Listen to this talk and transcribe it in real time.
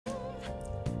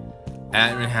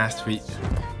Admin has to be...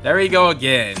 There we go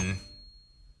again.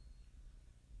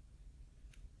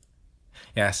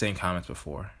 Yeah, same comments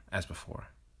as before.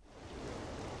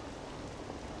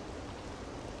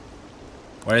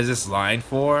 What is this line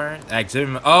for?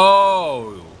 Exhibit.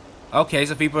 Oh! Okay,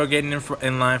 so people are getting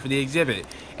in line for the exhibit.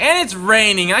 And it's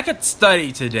raining. I could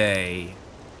study today.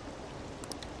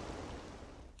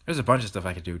 There's a bunch of stuff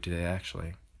I could do today,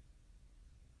 actually.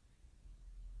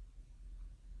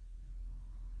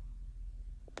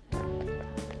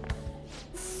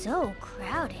 So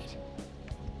crowded.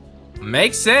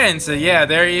 Makes sense. Yeah,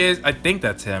 there he is. I think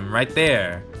that's him right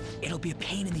there. It'll be a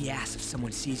pain in the ass if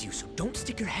someone sees you, so don't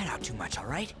stick your head out too much, all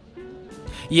right?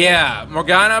 Yeah,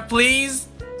 Morgana, please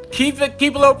keep a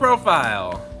low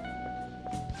profile.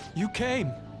 You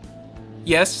came.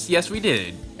 Yes, we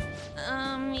did.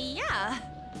 Yeah.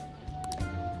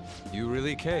 You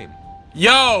really came.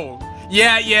 Yo,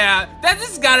 yeah. That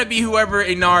just gotta be whoever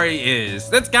Inari is.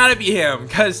 That's gotta be him,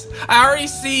 cause I already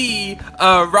see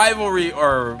a rivalry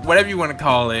or whatever you want to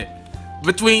call it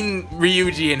between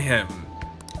Ryuji and him.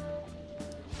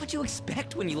 What'd you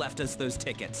expect when you left us those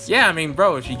tickets? Yeah, I mean,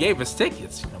 bro, if you gave us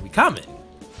tickets, we coming.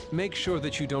 Make sure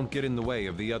that you don't get in the way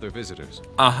of the other visitors.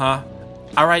 Uh-huh.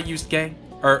 All right, Yusuke.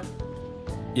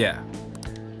 Yeah.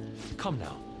 Come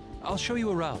now. I'll show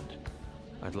you around.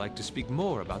 I'd like to speak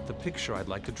more about the picture I'd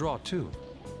like to draw, too.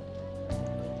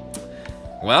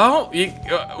 Well,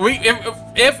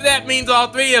 if that means all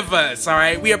three of us, all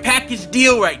right? We are package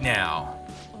deal right now.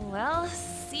 Well,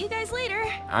 see you guys later.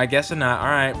 I guess not. All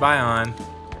right, bye, On.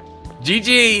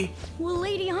 GG. Will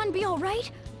Lady Han be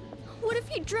alright? What if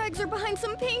he drags her behind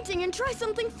some painting and tries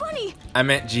something funny? I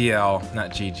meant GL, not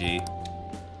GG.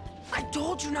 I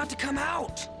told you not to come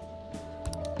out!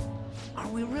 Are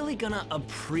we really gonna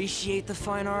appreciate the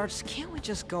fine arts? Can't we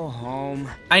just go home?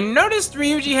 I noticed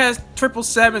Ryuji has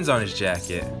 777s on his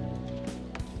jacket.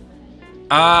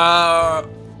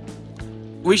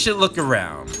 We should look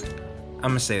around. I'm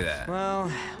gonna say that.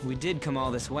 Well, we did come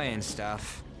all this way and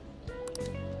stuff.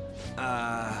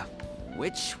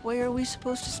 Which way are we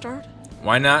supposed to start?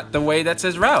 Why not the way that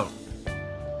says route?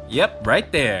 Yep,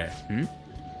 right there.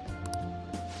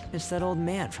 It's that old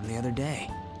man from the other day.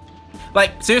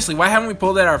 Like, seriously, why haven't we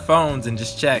pulled out our phones and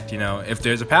just checked, if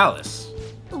there's a palace?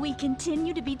 We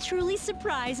continue to be truly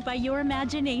surprised by your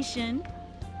imagination.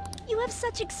 You have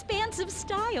such expansive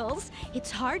styles.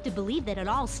 It's hard to believe that it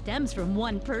all stems from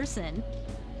one person.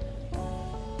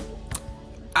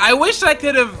 I wish I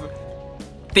could have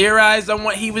theorized on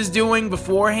what he was doing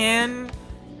beforehand.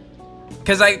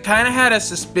 Because I kind of had a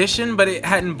suspicion, but it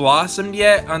hadn't blossomed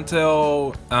yet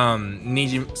until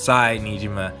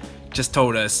Nijima just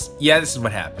told us, yeah, this is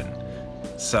what happened.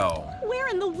 So... Where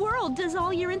in the world does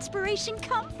all your inspiration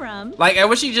come from? Like, I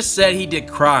wish he just said he did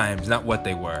crimes, not what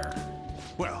they were.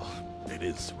 Well, it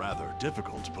is rather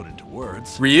difficult to put into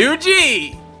words.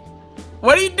 Ryuji!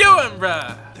 What are you doing,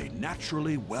 bruh? They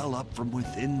naturally well up from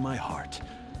within my heart,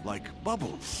 like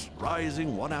bubbles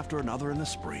rising one after another in the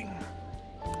spring.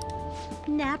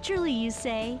 Naturally, you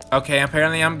say. Okay,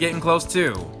 apparently I'm getting close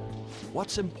too.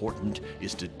 What's important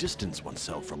is to distance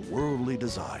oneself from worldly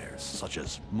desires, such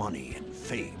as money and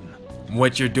fame.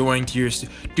 What you're doing to your...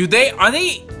 Are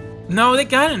they... No, they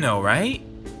gotta know, right?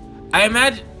 I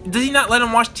imagine... Does he not let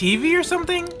him watch TV or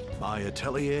something? My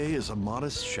atelier is a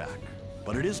modest shack,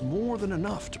 but it is more than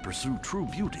enough to pursue true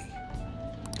beauty.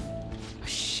 A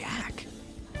shack?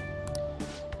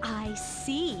 I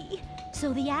see.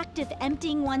 So the act of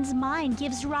emptying one's mind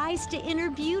gives rise to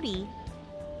inner beauty.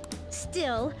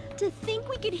 Still, to think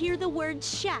we could hear the word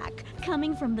shack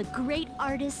coming from the great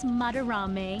artist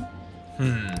Madarame.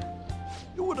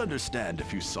 You would understand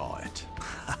if you saw it.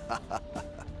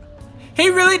 He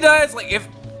really does. Like, if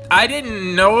I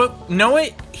didn't know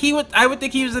it, I would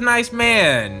think he was a nice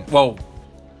man. Well,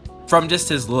 from just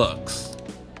his looks.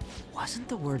 Wasn't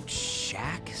the word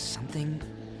shack something?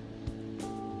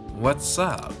 What's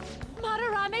up?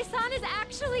 Madarame-san is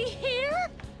actually here?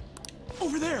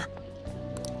 Over there!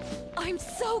 I'm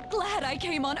so glad I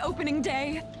came on opening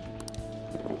day.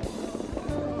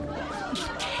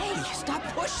 Hey, stop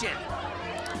pushing!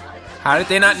 How did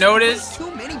they not notice Too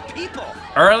many people!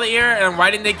 earlier? And why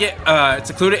didn't they get a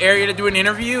secluded area to do an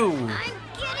interview? I'm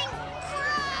getting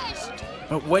crushed.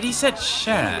 But what he said,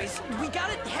 shack. Anyways, we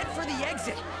gotta head for the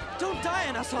exit. Don't die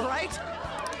on us, alright?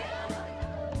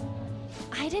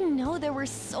 I didn't know there were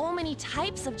so many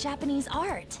types of Japanese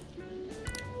art.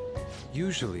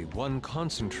 Usually, one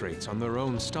concentrates on their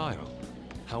own style.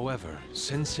 However,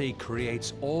 Sensei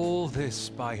creates all this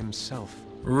by himself.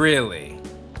 Really?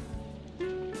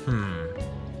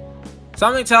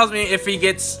 Something tells me if he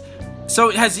gets... So,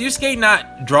 has Yusuke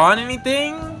not drawn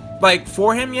anything? like,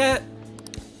 for him yet?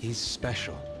 He's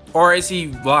special. Or is he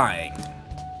lying?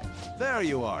 There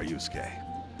you are, Yusuke.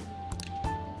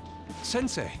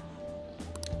 Sensei,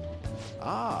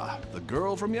 Ah, the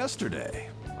girl from yesterday.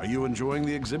 Are you enjoying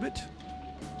the exhibit?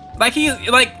 Like,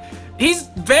 he's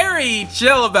very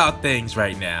chill about things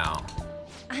right now.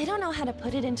 I don't know how to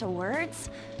put it into words,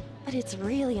 but it's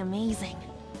really amazing.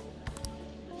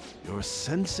 You're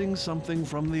sensing something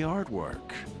from the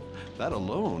artwork. That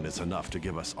alone is enough to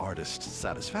give us artist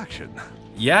satisfaction.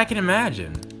 Yeah, I can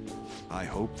imagine. I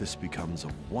hope this becomes a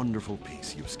wonderful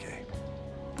piece, Yusuke.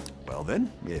 Well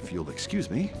then, if you'll excuse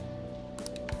me.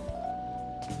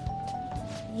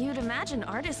 You'd imagine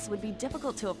artists would be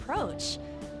difficult to approach,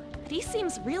 but he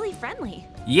seems really friendly.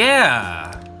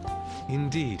 Yeah.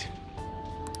 indeed.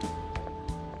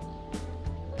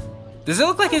 Does it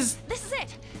look like his... This is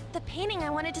it! The painting I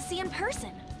wanted to see in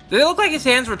person. Did it look like his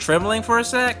hands were trembling for a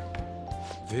sec?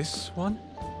 This one?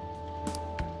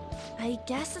 I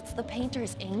guess it's the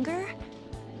painter's anger?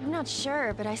 I'm not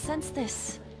sure, but I sense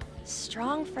this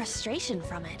strong frustration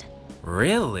from it.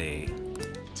 Really?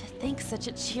 To think such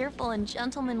a cheerful and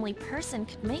gentlemanly person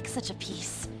could make such a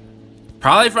piece.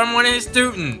 Probably from one of his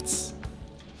students.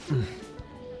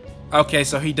 Okay,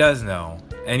 so he does know.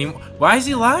 And why is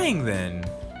he lying then?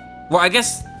 Well, I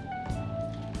guess...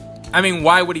 I mean,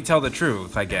 why would he tell the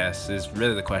truth, I guess, is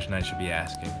really the question I should be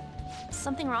asking.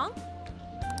 Something wrong?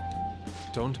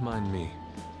 Don't mind me.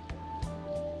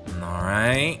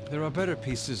 Alright. There are better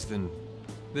pieces than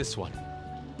this one.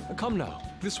 Come now,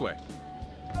 this way.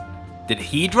 Did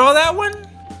he draw that one?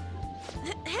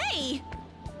 Hey!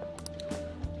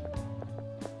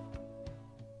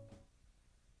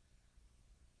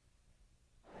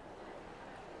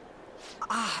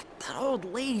 Ah, that old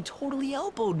lady totally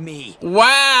elbowed me.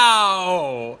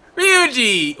 Wow!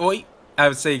 Ryuji! Well, I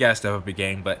would say you gotta step up your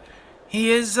game, but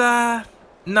he is, not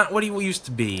what he used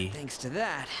to be. Thanks to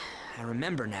that, I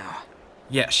remember now.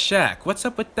 Yeah, Shaq, what's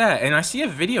up with that? And I see a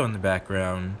video in the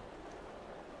background.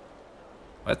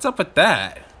 What's up with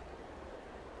that?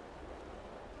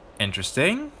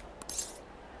 Interesting.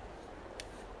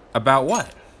 About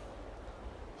what?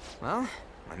 Well,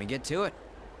 let me get to it.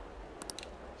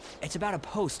 It's about a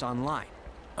post online.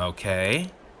 Okay.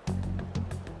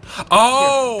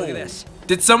 Oh! Here, look at this.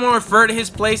 Did someone refer to his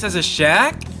place as a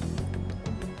shack?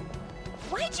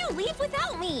 Why'd you leave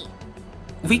without me?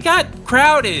 We got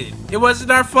crowded. It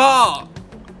wasn't our fault.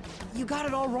 You got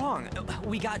it all wrong.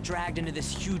 We got dragged into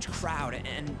this huge crowd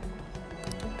and...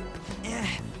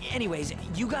 Anyways,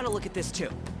 you gotta look at this too.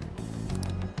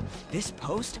 This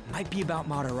post might be about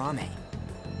Madarame.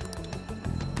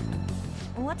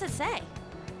 What's it say?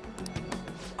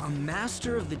 A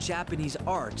master of the Japanese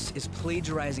arts is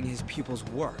plagiarizing his pupil's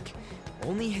work.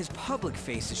 Only his public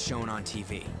face is shown on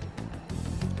TV.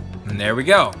 And there we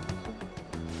go.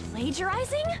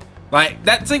 Plagiarizing? Like,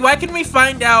 that's like, why couldn't we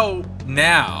find out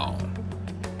now?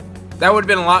 That would have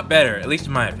been a lot better, at least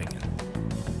in my opinion.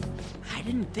 I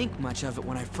didn't think much of it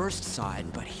when I first saw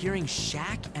it, but hearing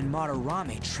Shaq and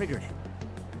Madarame triggered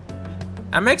it.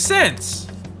 That makes sense.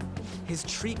 His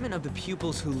treatment of the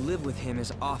pupils who live with him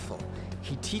is awful.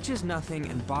 He teaches nothing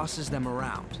and bosses them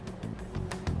around.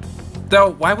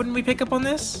 Though, why wouldn't we pick up on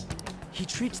this? He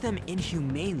treats them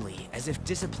inhumanely, as if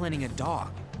disciplining a dog.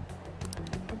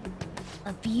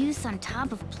 Abuse on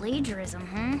top of plagiarism,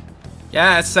 huh?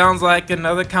 Yeah, it sounds like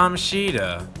another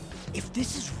Kamoshida. If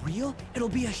this is real, it'll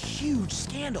be a huge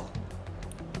scandal.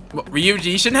 Well,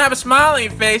 Ryuji, you shouldn't have a smiling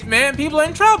face, man. People are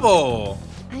in trouble.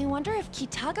 I wonder if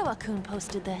Kitagawa-kun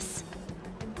posted this.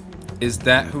 Is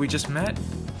that who we just met?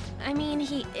 I mean,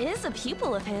 he is a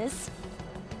pupil of his.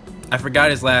 I forgot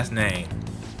his last name.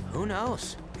 Who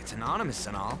knows? It's anonymous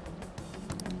and all.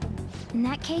 In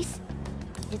that case,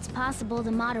 it's possible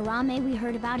the Madarame we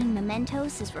heard about in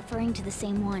Mementos is referring to the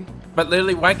same one. But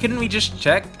literally, why couldn't we just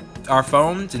check our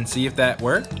phones and see if that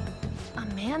worked? A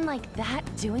man like that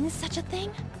doing such a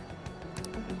thing?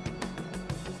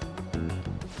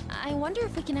 I wonder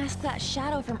if we can ask that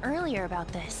shadow from earlier about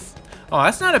this. Oh,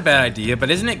 that's not a bad idea, but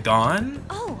isn't it gone?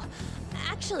 Oh,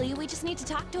 actually, we just need to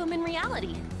talk to him in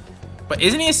reality. But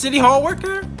isn't he a city hall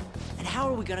worker? And how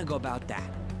are we gonna go about that?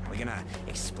 Are we gonna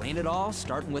explain it all,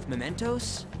 starting with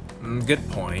Mementos? Good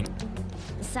point.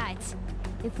 Besides,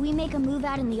 if we make a move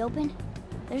out in the open,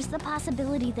 there's the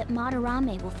possibility that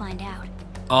Madarame will find out.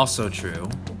 Also true.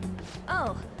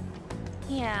 Oh,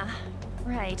 yeah,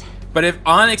 right. But if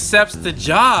An accepts the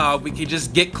job, we could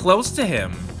just get close to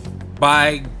him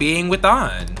by being with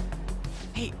An.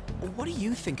 Hey, what do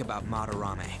you think about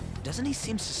Madarame? Doesn't he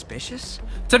seem suspicious?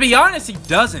 To be honest, he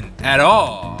doesn't at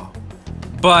all.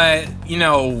 But, you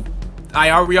know,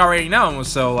 we already know,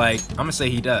 so like I'm gonna say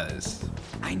he does.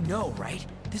 I know, right?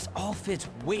 This all fits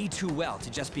way too well to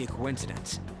just be a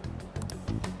coincidence.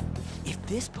 If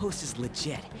this post is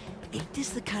legit, ain't this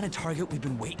the kind of target we've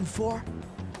been waiting for?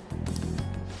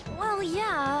 Well,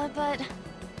 yeah, but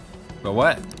But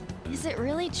what? is it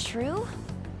really true?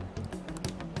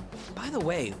 By the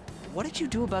way, what did you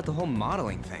do about the whole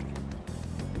modeling thing?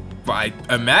 I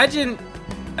imagine.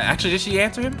 Actually, did she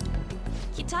answer him?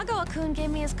 Kitagawa-kun gave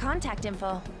me his contact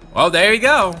info Well, there you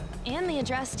go. and the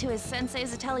address to his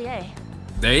sensei's atelier.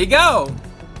 There you go.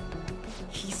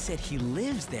 He said he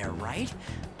lives there, right?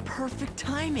 Perfect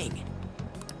timing.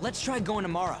 Let's try going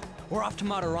tomorrow. We're off to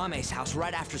Madarame's house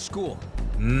right after school.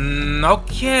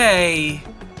 Okay.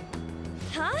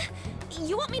 Huh?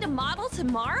 You want me to model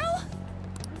tomorrow?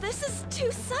 This is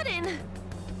too sudden.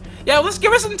 Yeah, let's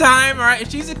give her some time, alright?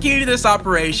 If she's the key to this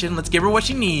operation, let's give her what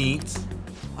she needs.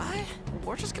 What?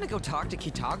 We're just gonna go talk to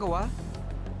Kitagawa.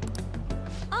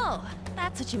 Oh,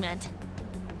 that's what you meant.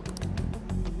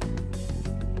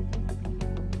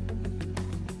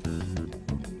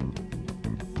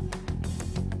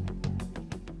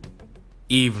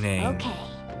 Evening. Okay.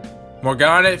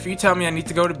 Morgana, if you tell me I need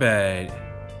to go to bed.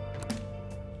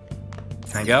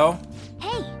 Can I go?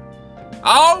 Hey,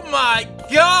 Oh my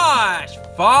gosh!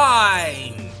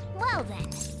 Fine. well then.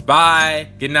 Bye.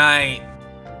 Good night.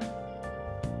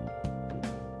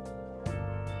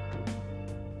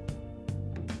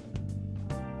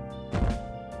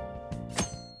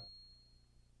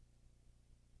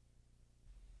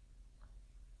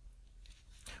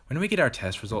 When do we get our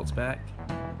test results back?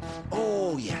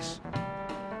 Oh, yes.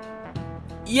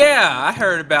 Yeah, I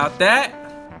heard about that.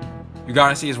 You're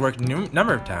gonna see his work a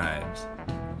number of times.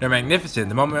 They're magnificent.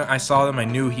 The moment I saw them, I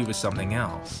knew he was something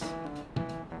else.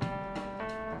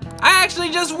 I actually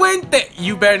just went there.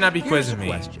 You better not be quizzing me.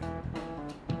 Question.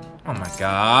 Oh my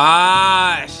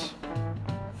gosh.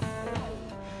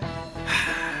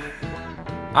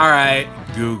 Alright,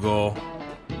 Google.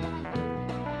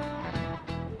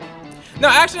 No,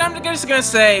 actually, I'm just gonna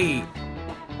say.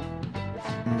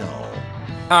 No.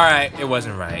 Alright, it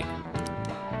wasn't right.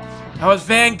 That was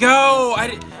Van Gogh!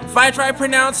 If I tried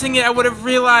pronouncing it, I would have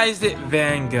realized it.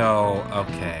 Van Gogh.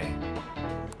 Okay.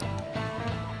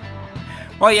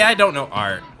 Well, yeah, I don't know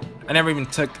art. I never even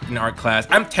took an art class.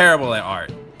 I'm terrible at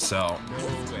art, so.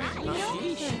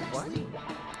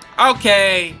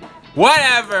 Okay,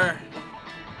 whatever.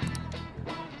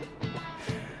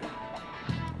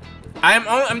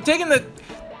 I'm taking the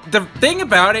thing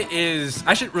about it is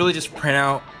I should really just print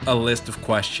out a list of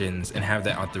questions and have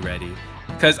that out the ready.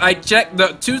 Because I check, the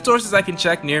two sources I can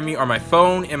check near me are my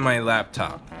phone and my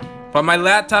laptop. But my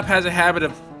laptop has a habit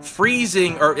of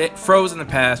freezing, or it froze in the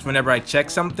past whenever I check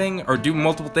something or do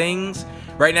multiple things.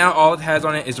 Right now, all it has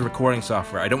on it is a recording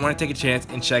software. I don't want to take a chance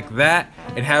and check that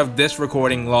and have this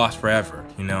recording lost forever,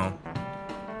 you know?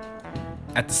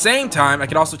 At the same time, I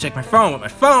could also check my phone, but my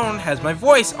phone has my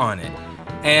voice on it.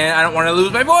 And I don't want to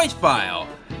lose my voice file.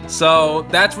 So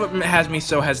that's what has me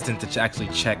so hesitant to actually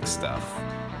check stuff.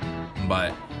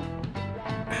 But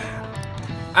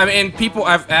I mean,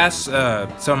 I've asked some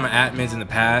of my admins in the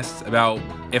past about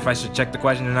if I should check the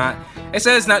question or not. It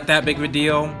says it's not that big of a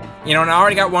deal, you know, and I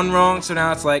already got one wrong, so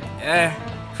now it's like,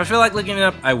 if I feel like looking it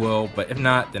up, I will, but if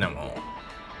not, then I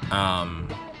won't.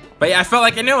 But yeah, I felt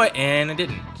like I knew it, and I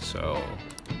didn't, so.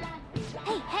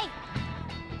 Hey.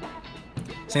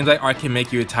 Seems like art can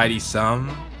make you a tidy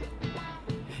sum.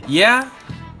 Yeah?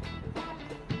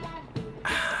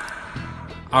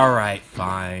 Alright,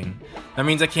 fine. That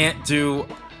means I can't do...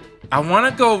 I want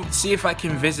to go see if I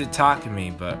can visit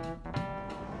Takumi, but...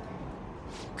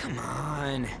 Come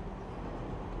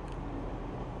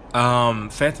on.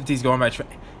 Phantom T's going by train.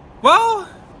 Well,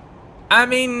 I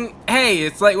mean, hey,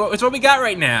 it's like it's what we got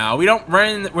right now. We aren't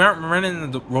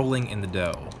rolling in the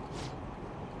dough.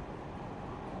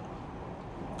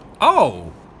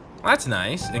 Oh, that's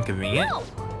nice and convenient.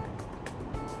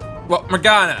 Well,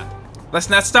 Morgana, let's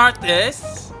not start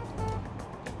this.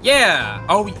 Yeah.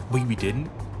 Oh, we didn't.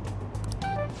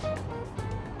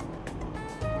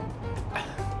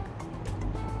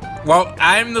 Well,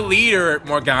 I'm the leader,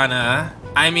 Morgana.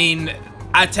 I mean,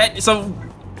 so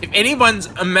if anyone's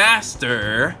a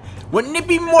master, wouldn't it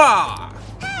be moi?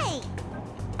 Hey!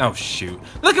 Oh shoot!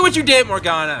 Look at what you did,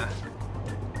 Morgana.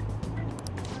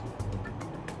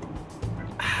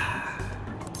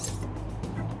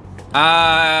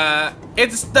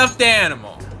 It's a stuffed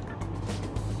animal.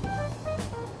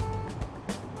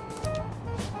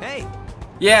 Hey!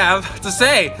 Yeah, I was about to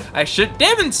say, I should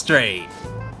demonstrate.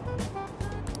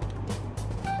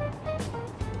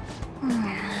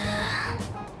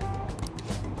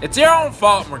 It's your own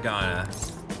fault, Morgana.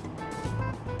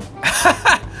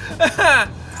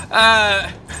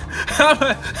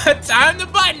 Time to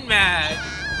button mash.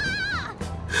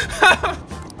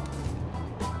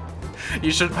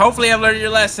 You should hopefully have learned your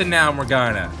lesson now,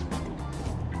 Morgana.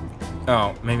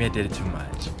 Oh, maybe I did it too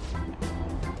much.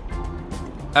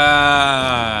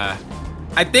 I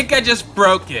think I just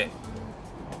broke it.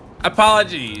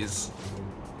 Apologies.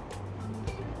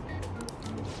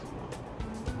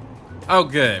 Oh,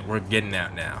 good. We're getting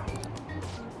out now.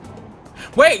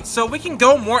 Wait, so we can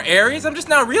go more areas? I'm just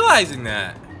now realizing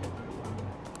that.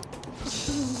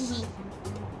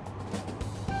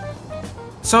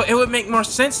 So it would make more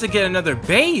sense to get another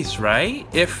base, right?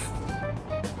 If,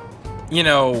 you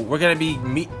know, we're gonna be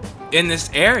in this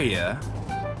area.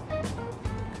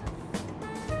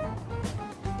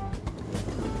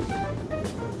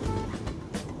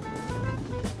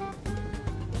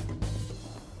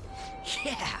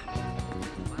 Yeah.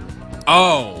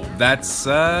 Oh, that's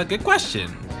a good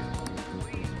question.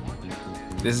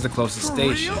 This is the closest For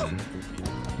station. real?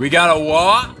 We gotta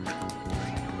walk.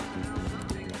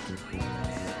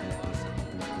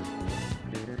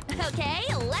 Okay,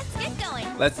 let's get going.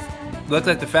 Looks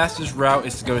like the fastest route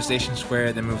is to go to Station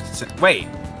Square, then move to... Wait.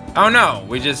 Oh no,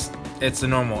 it's a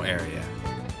normal area.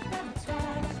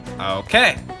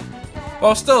 Okay.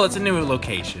 Well, still, it's a new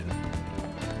location.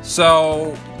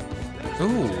 So...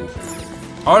 Ooh.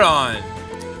 Hold on.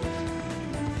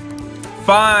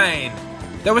 Fine.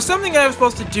 There was something I was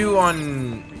supposed to do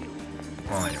on...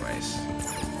 Well, anyways.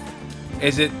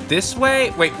 Is it this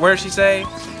way? Wait, where did she say?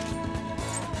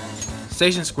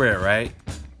 Station Square, right?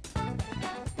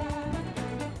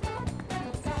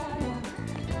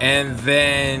 And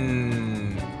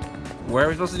then... Where are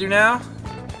we supposed to do now?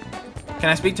 Can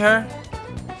I speak to her?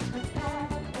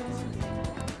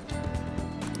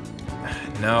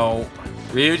 No.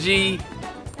 Ryuji?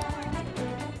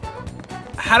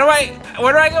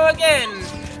 Where do I go again?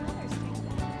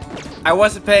 I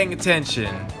wasn't paying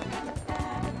attention.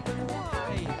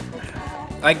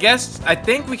 I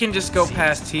think we can just go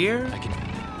past here.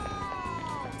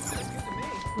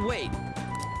 Wait.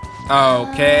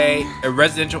 Okay, a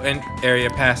residential area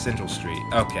past Central Street.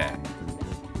 Okay.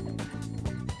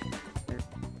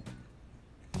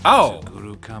 Oh.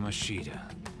 Guru Kamoshida,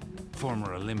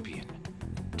 former Olympian,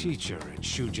 teacher at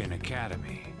Shujin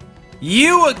Academy.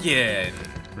 You again.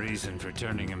 Reason for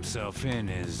turning himself in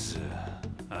is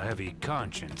a heavy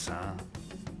conscience, huh?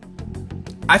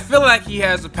 I feel like he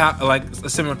has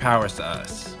similar powers to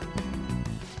us.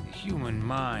 The human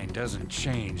mind doesn't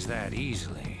change that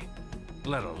easily,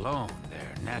 let alone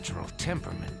their natural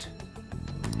temperament.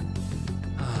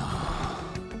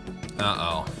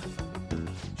 Uh-oh.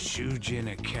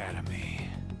 Shujin Academy.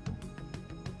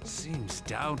 Seems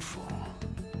doubtful.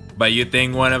 But you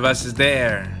think one of us is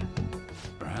there?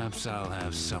 Perhaps I'll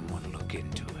have someone look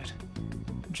into it,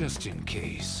 just in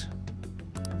case.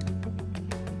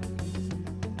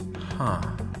 Huh.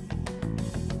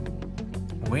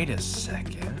 Wait a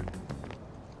second.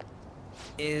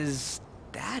 Is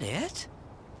that it?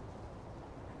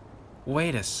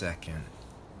 Wait a second.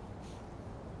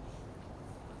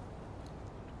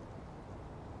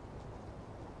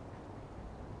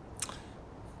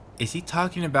 Is he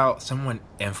talking about someone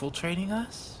infiltrating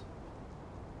us?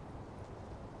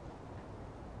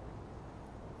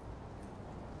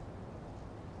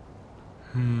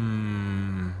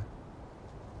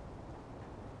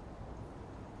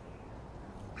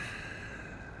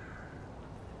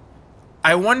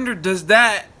 I wonder, does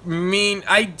that mean...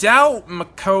 I doubt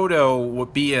Makoto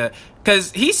would be a...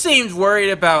 Because he seems worried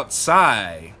about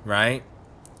Sai, right?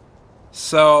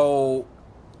 So...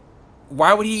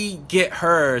 why would he get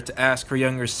her to ask her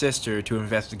younger sister to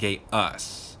investigate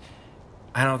us?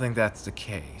 I don't think that's the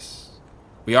case.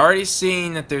 We already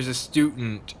seen that there are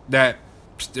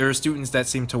students that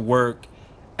seem to work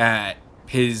at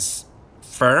his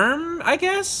firm, I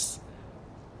guess?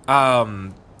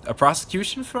 A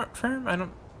prosecution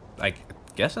firm? I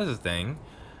guess that's a thing.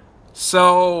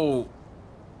 So,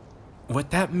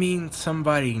 would that mean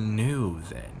somebody new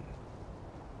then?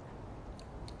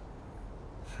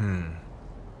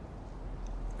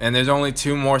 And there's only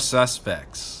 2 more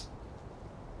suspects.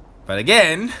 But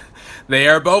again, they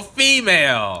are both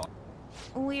female.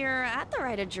 We're at the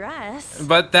right address.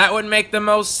 But that would make the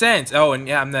most sense. Oh, and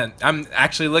yeah, I'm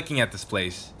actually looking at this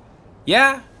place.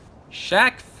 Yeah,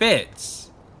 Shaq fits.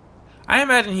 I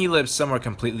imagine he lives somewhere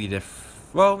completely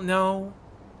different. Well, no.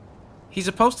 He's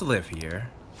supposed to live here.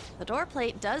 The door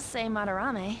plate does say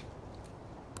Madarame.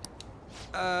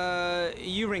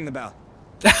 You ring the bell.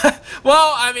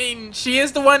 Well, I mean, she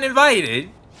is the one invited.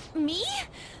 Me?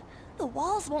 The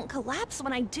walls won't collapse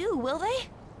when I do, will they?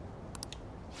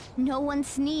 No one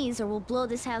sneeze or we'll blow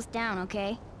this house down,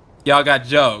 okay? Y'all got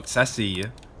jokes. I see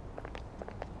you.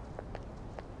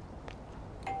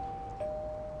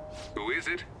 Who is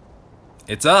it?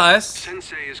 It's us.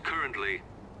 Sensei is currently...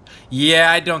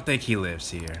 Yeah, I don't think he lives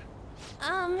here.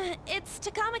 It's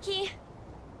Takamaki.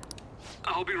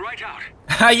 I'll be right out.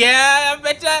 Yeah,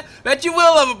 bet you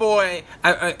will, lover boy.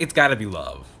 It's gotta be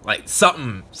love. Like,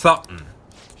 something.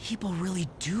 People really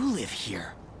do live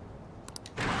here.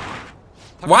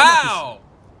 Wow!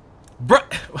 Bruh,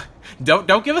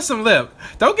 don't give us some lip.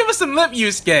 Don't give us some lip,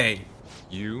 Yusuke.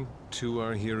 You two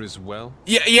are here as well?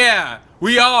 Yeah,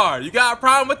 we are. You got a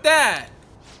problem with that?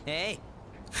 Hey.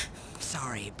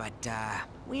 Sorry, but,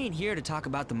 we ain't here to talk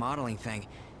about the modeling thing.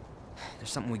 There's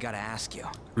something we gotta ask you.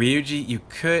 Ryuji, you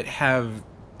could have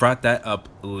brought that up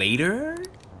later?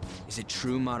 Is it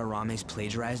true Madarame's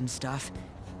plagiarizing stuff?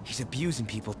 He's abusing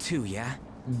people too, yeah?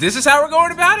 This is how we're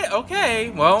going about it? Okay,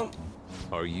 well...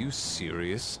 Are you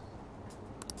serious?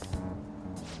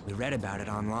 We read about it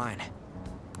online.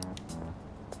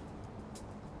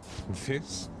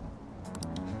 This?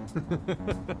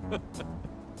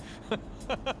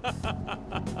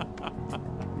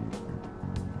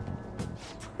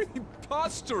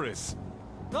 Preposterous!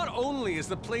 Not only is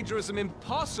the plagiarism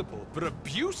impossible, but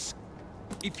abuse?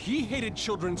 If he hated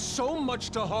children so much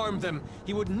to harm them,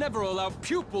 he would never allow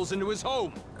pupils into his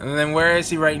home. And then where is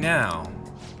he right now?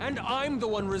 And I'm the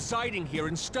one residing here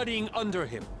and studying under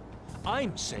him.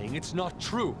 I'm saying it's not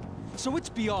true, so it's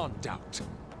beyond doubt.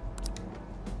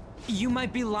 You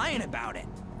might be lying about it.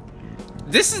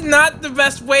 This is not the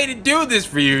best way to do this,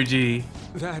 Ryuji.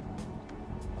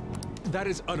 That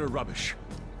is utter rubbish.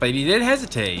 But he did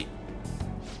hesitate.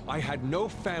 I had no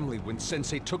family when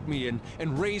Sensei took me in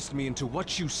and raised me into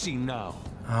what you see now.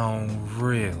 Oh,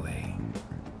 really?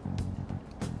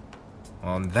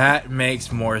 Well, that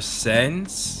makes more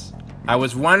sense. I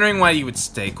was wondering why you would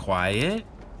stay quiet.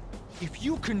 If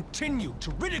you continue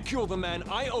to ridicule the man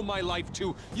I owe my life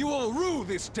to, you will rue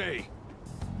this day.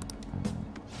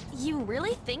 You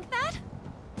really think that?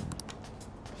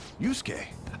 Yusuke,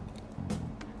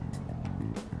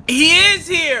 He is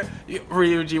here!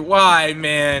 Ryuji, why,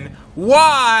 man?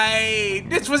 Why?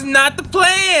 This was not the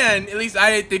plan! At least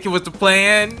I didn't think it was the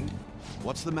plan.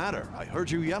 what's the matter? I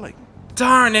heard you yelling.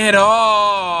 Darn it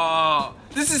all!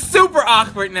 This is super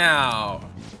awkward now.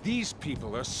 These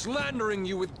people are slandering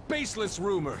you with baseless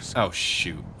rumors. Oh,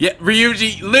 shoot. Yeah,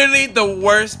 Ryuji, literally the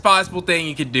worst possible thing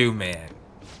you could do, man.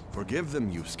 Forgive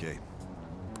them, Yusuke.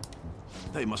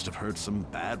 They must have heard some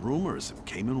bad rumors and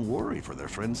came in worried for their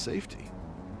friend's safety.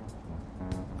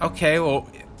 Okay, well,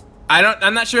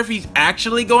 I'm not sure if he's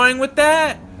actually going with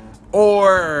that,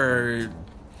 or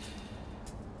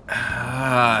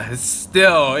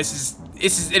still, this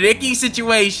is an icky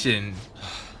situation.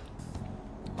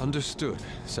 Understood,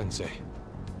 Sensei.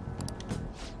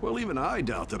 Well, even I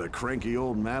doubt that a cranky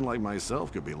old man like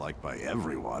myself could be liked by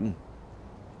everyone.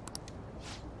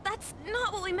 That's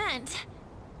not what we meant.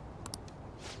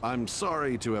 I'm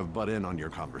sorry to have butt in on your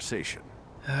conversation.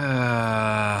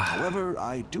 However,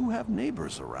 I do have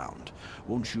neighbors around.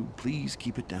 Won't you please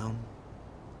keep it down?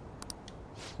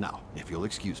 Now, if you'll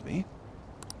excuse me.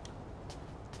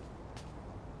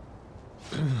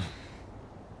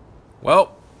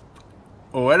 Well,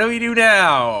 what do we do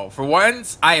now? For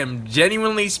once, I am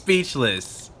genuinely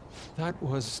speechless. That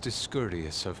was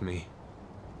discourteous of me.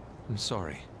 I'm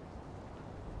sorry.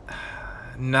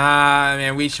 Nah,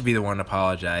 man, we should be the one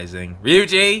apologizing.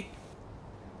 Ryuji!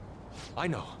 I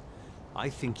know. I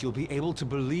think you'll be able to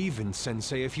believe in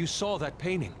Sensei if you saw that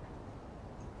painting.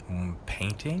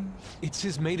 Painting? It's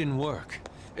his maiden work,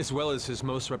 as well as his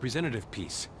most representative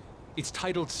piece. It's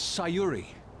titled Sayuri.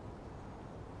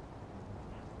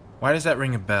 Why does that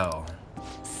ring a bell?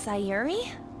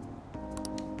 Sayuri?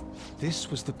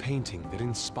 This was the painting that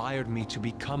inspired me to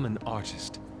become an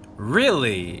artist.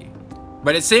 Really?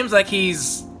 But it seems like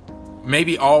he's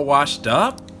maybe all washed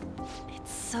up?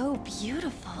 It's so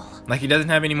beautiful. Like he doesn't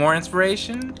have any more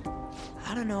inspiration?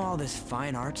 I don't know all this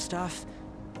fine art stuff,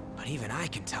 but even I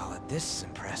can tell that this is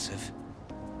impressive.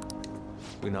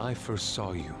 When I first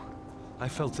saw you, I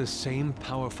felt the same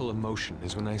powerful emotion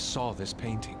as when I saw this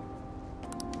painting.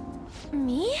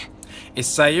 Me? Is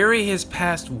Sayuri his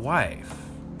past wife?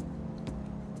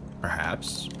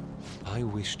 Perhaps. I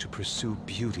wish to pursue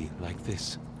beauty like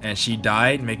this. And she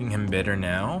died, making him bitter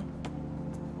now?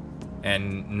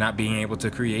 And not being able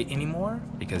to create anymore?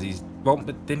 Because he's... Well,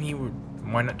 but then he would...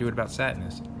 Why not do it about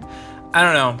sadness? I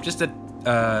don't know. Just an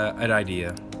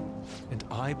idea. And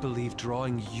I believe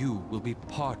drawing you will be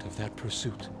part of that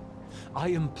pursuit. I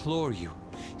implore you,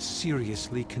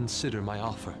 seriously consider my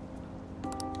offer.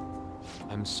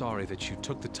 I'm sorry that you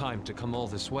took the time to come all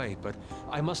this way, but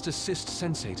I must assist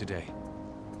Sensei today.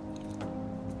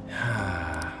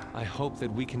 I hope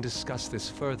that we can discuss this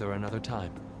further another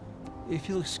time. If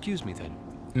you'll excuse me then.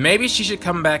 Maybe she should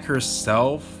come back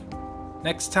herself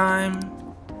next time.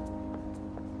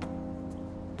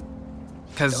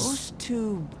 Those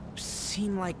two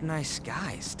seem like nice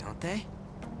guys, don't they?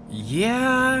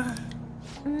 Yeah.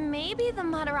 Maybe the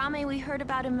Madarame we heard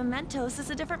about in Mementos is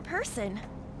a different person.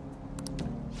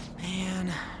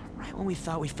 Man, right when we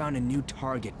thought we found a new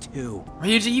target, too.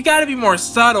 Ryuji, you gotta be more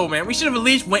subtle, man. We should have at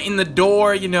least went in the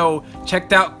door, you know,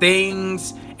 checked out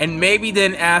things, and maybe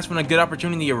then asked when a good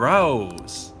opportunity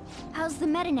arose. How's the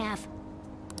Metanav?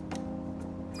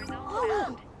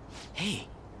 Oh, Hey,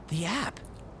 the app.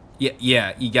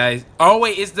 Yeah, you guys. Oh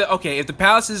wait, okay? If the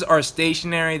palaces are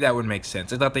stationary, that would make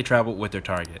sense. I thought they traveled with their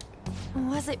target.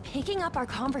 was it picking up our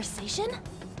conversation?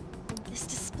 This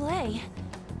display.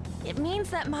 It means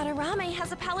that Madarame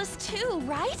has a palace too,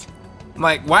 right?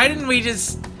 Like, why didn't we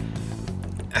just...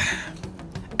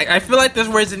 I feel like there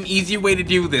was an easier way to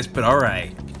do this, but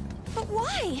alright. But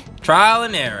why? Trial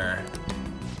and error.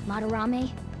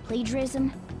 Madarame,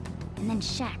 plagiarism, and then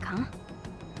shack, huh?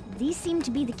 These seem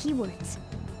to be the keywords.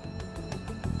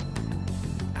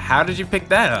 How did you pick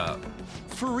that up?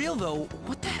 For real though,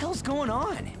 what the hell's going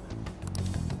on?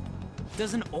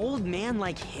 Does an old man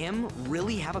like him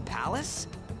really have a palace?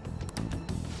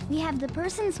 We have the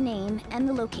person's name and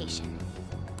the location.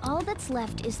 All that's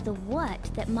left is the what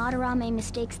that Madarame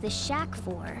mistakes the shack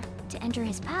for to enter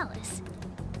his palace.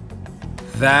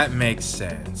 That makes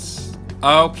sense.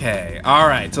 Okay,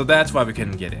 alright, so that's why we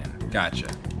couldn't get in. Gotcha.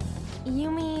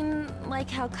 You mean like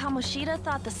how Kamoshida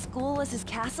thought the school was his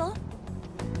castle?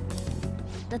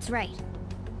 That's right.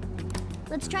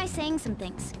 Let's try saying some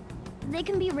things. They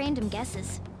can be random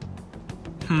guesses.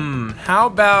 How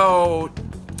about...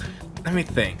 Let me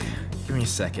think. Give me a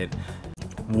second.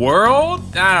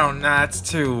 World? I don't know, that's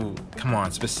too... Come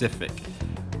on, specific.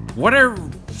 What are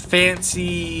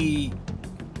fancy...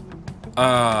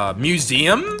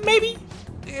 museum, maybe?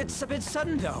 It's a bit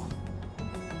sudden though.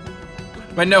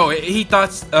 But no, he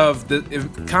thought of the... If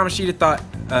Kamoshida thought,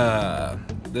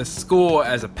 the school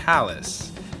as a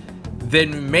palace,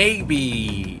 then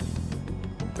maybe...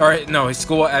 Or, no, his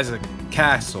school as a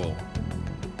castle.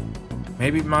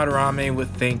 Maybe Madarame would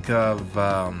think of,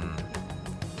 yeah,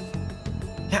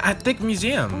 I think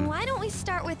museum. Why don't we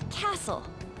start with castle?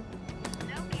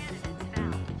 No candidates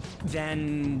found.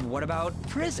 Then what about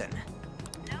prison?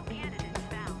 No candidates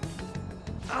found.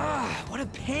 Ah, what a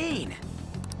pain.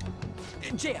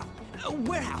 Jail,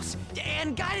 warehouse,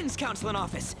 and guidance counseling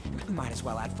office. Might as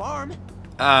well add farm.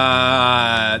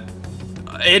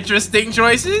 Interesting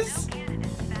choices? No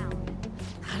candidates found.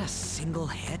 Not a single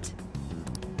hit.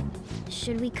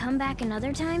 Should we come back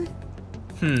another time?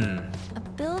 A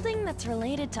building that's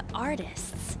related to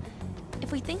artists.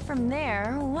 If we think from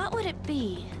there, what would it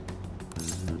be?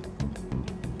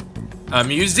 A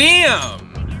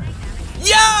museum!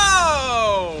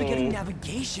 Yo! Beginning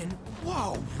navigation?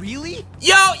 Whoa, really?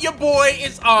 Yo, your boy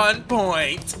is on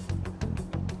point.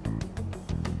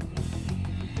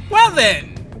 Well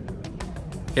then,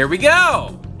 here we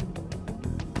go.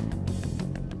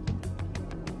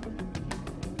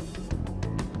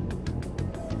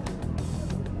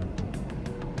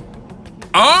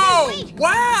 Oh, wait.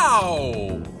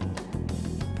 wow.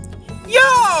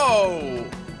 Yo!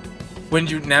 When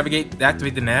did you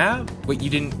activate the nav? Wait, you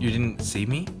didn't see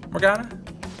me, Morgana?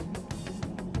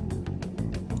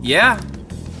 Yeah.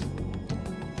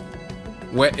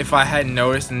 What if I hadn't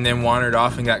noticed and then wandered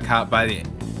off and got caught by the...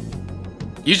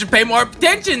 You should pay more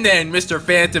attention then, Mr.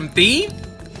 Phantom Thief.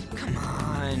 Come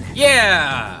on.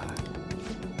 Yeah.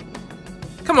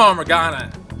 Come on,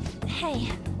 Morgana.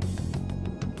 Hey,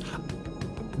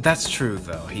 That's true,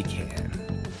 though. He can.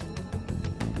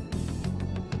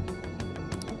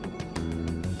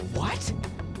 What?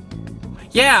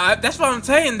 Yeah, that's what I'm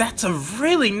saying. That's a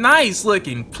really nice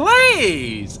looking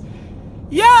place.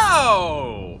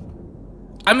 Yo!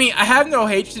 I mean, I have no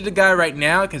hate to the guy right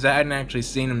now because I hadn't actually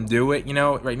seen him do it. You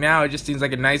know, right now it just seems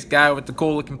like a nice guy with a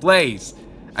cool looking place.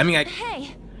 I mean,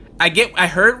 hey, I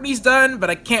heard what he's done,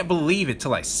 but I can't believe it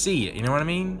till I see it. You know what I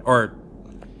mean? Or,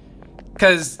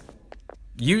 cause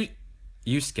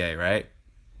Yusuke, right?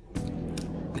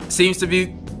 Seems to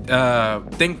be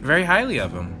think very highly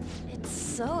of him. it's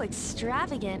so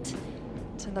extravagant.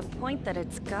 To the point that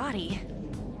it's gaudy.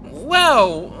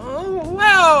 Well,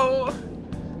 oh,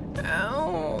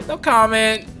 no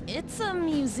comment. It's a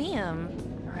museum,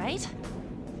 right?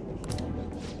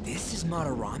 This is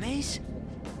Madarame's?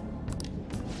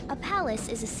 A palace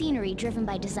is a scenery driven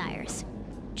by desires.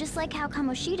 just like how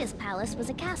Kamoshida's palace was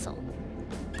a castle.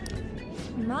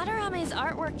 Madarame's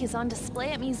artwork is on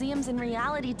display at museums in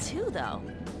reality too, though.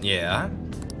 Yeah.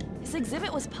 His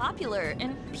exhibit was popular,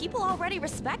 and people already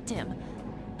respect him.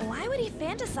 Why would he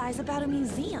fantasize about a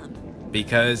museum?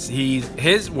 Because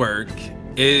his work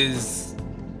is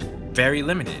very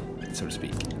limited, so to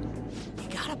speak. You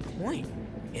got a point.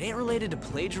 It ain't related to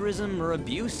plagiarism or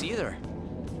abuse either.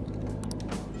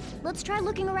 Let's try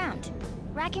looking around.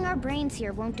 Racking our brains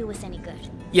here won't do us any good.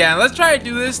 Yeah, let's try to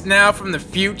do this now from the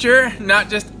future, not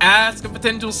just ask a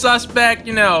potential suspect,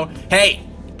 you know, hey,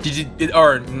 did you,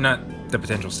 or not the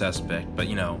potential suspect, but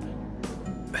you know,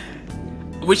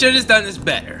 we should have just done this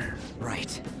better.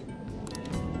 Right.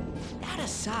 That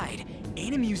aside,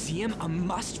 ain't a museum a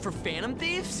must for Phantom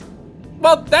Thieves?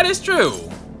 Well, that is true.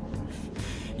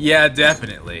 Yeah,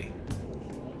 definitely.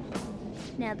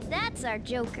 Now that's our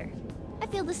Joker. I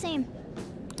feel the same.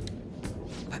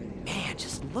 But man,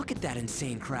 just look at that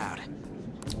insane crowd.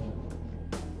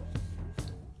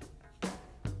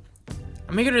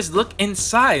 I'm gonna just look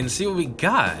inside and see what we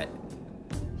got.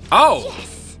 Oh!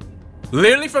 Yes!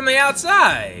 Literally from the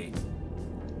outside.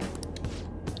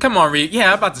 Come on, Reed.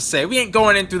 Yeah, I'm about to say, we ain't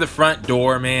going in through the front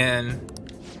door, man.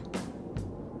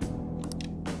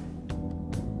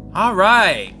 All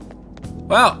right.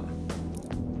 Well.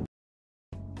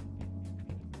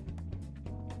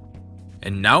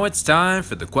 And now it's time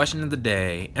for the question of the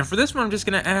day. And for this one, I'm just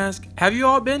gonna ask, have you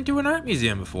all been to an art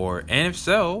museum before? And if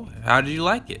so, how did you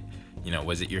like it? You know,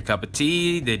 was it your cup of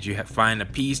tea? Did you find a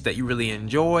piece that you really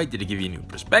enjoyed? Did it give you a new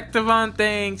perspective on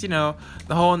things? You know,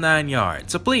 the whole 9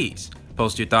 yards. So please,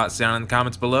 post your thoughts down in the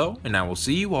comments below, and I will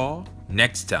see you all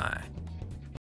next time.